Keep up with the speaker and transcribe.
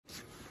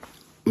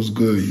What's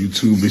good,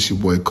 YouTube? It's your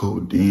boy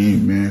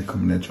Codeine, man,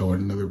 coming at y'all with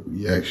another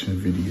reaction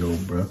video,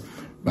 bro.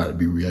 About to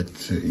be reacting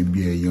to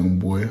NBA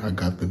YoungBoy. I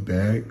got the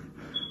bag.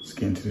 Let's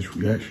get into this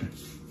reaction.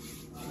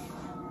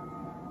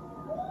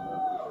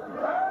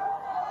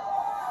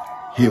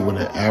 Hit with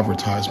an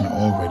advertisement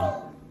already.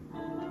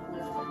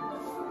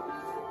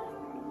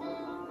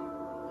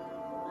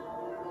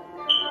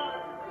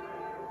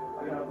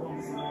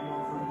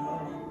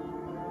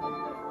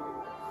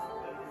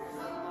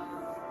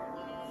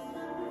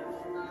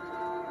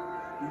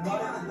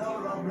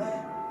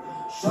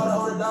 Shut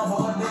hold it down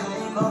for a nigga,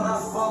 ain't know that I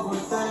fuck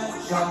with that.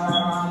 Shut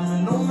around in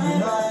the new man, you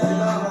know I stay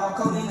love, I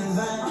code in his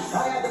hand. I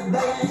got the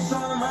bag, ain't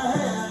showing my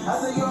hand. I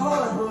say you're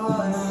hard, bro,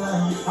 in the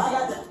land. I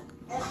got the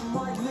extra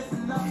money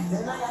lifting up,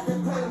 then I got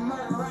the credit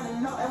money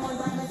running up. And one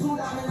diamond, two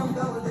diamond, them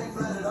double, they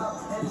flooded up.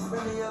 And it's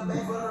bringing your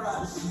bank for the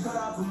ride, she cut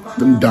out for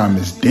money. Them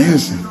diamonds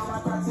dancing. You know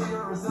my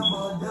criteria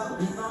resemble a devil.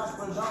 You know it's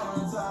for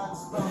genre until I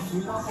expel.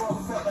 You know for a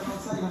fact that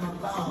I'm taking a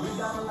bound. We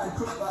diamond like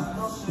Chris, I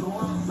know shit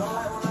one. Don't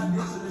like when I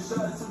ditch it, the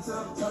shot is too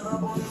tough. Turn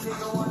up on these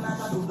niggas one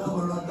night, I do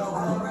double or double. I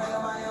don't rag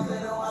on my own, they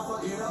know I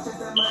fuck it up. Chase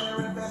that money,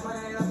 reinvest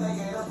money, and I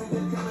take it up. If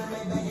this killing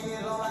make back in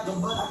it, look like a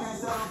butt. I can't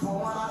sell it for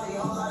one, all these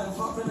hoes I done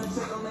fuck in the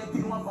chick, don't make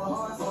P1 for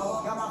her and for her.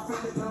 Got my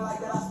friend looking like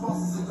that, I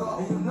sponsor cigar.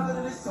 And you know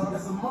that it's talk,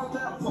 that's a month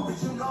that I fuck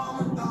it, you know I'm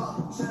a dog.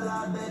 Chill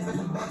out there, bet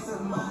the back to the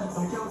mind.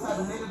 Don't care what type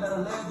of nigga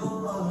that'll let go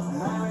love. I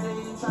ain't really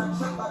even trying to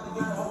trip out the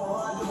girl, over her,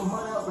 I give her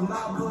money up and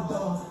now I blew a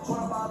dog.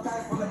 25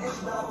 cash for the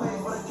extra that I paid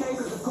for the case,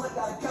 cause the court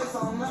got a case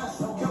on us.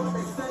 Don't care what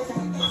they say,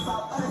 can't get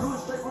out. I do it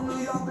straight from New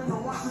York, been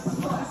to Washington,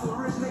 it's a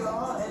rich nigga,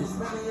 huh? And it's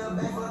spending your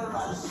bank for the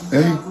ride.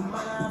 Hey.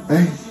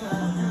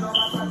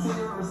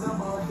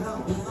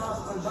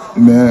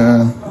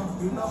 Man,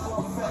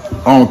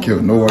 I don't care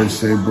what nobody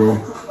say, bro.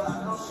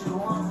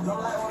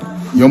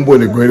 YoungBoy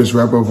the greatest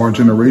rapper of our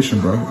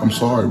generation, bro. I'm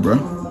sorry, bro.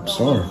 I'm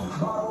sorry.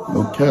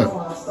 No cap.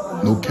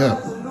 No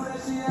cap.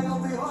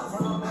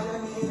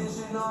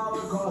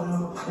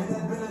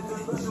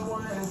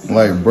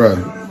 Like, bro,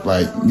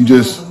 like you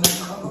can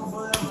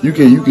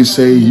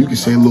say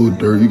Lil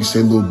Durk, you can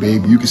say Lil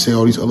Baby, you can say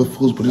all these other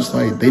fools, but it's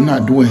like they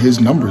not doing his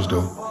numbers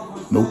though.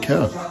 No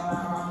cap.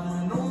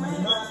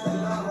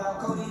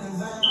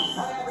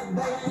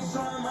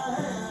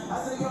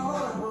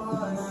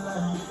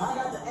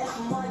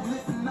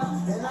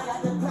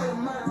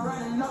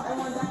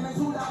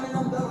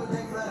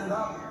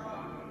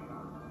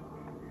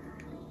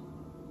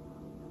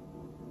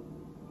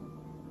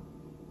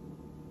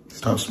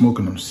 Stop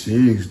smoking them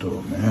cigs,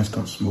 though, man.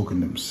 Stop smoking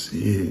them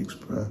cigs,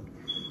 bro.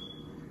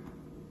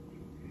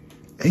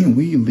 Ain't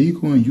weed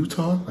legal in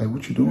Utah? Like,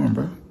 what you doing,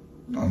 bro?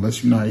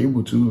 Unless you're not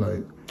able to,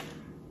 like.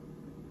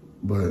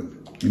 But,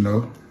 you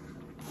know,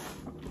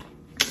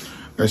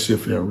 that's it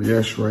for that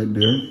reaction right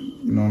there.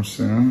 You know what I'm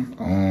saying?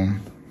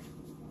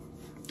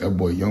 That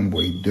boy,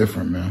 YoungBoy,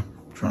 different, man.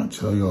 I'm trying to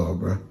tell y'all,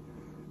 bro.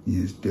 He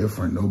is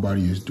different.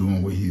 Nobody is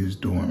doing what he is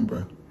doing,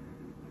 bro.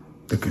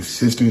 The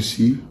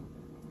consistency,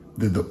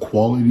 the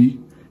quality,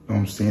 you know what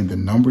I'm saying? The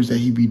numbers that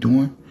he be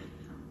doing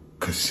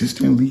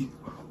consistently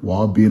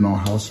while being on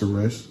house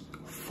arrest,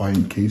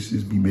 fighting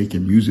cases, be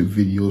making music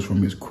videos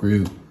from his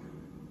crib.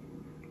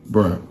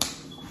 Bruh,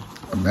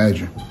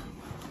 imagine.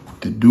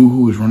 The dude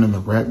who is running the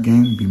rap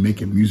game be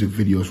making music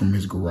videos from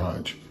his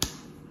garage.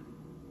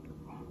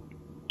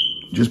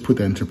 Just put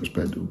that into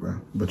perspective,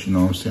 bro. But you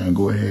know what I'm saying?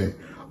 Go ahead,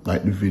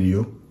 like the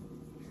video,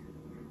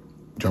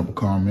 drop a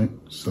comment,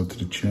 sub to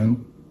the channel,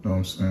 you know what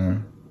I'm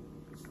saying?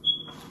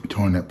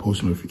 Turn on that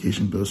post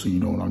notification bell so you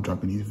know when I'm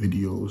dropping these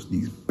videos,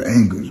 these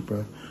bangers,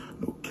 bro.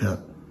 No cap.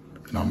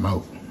 And I'm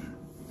out.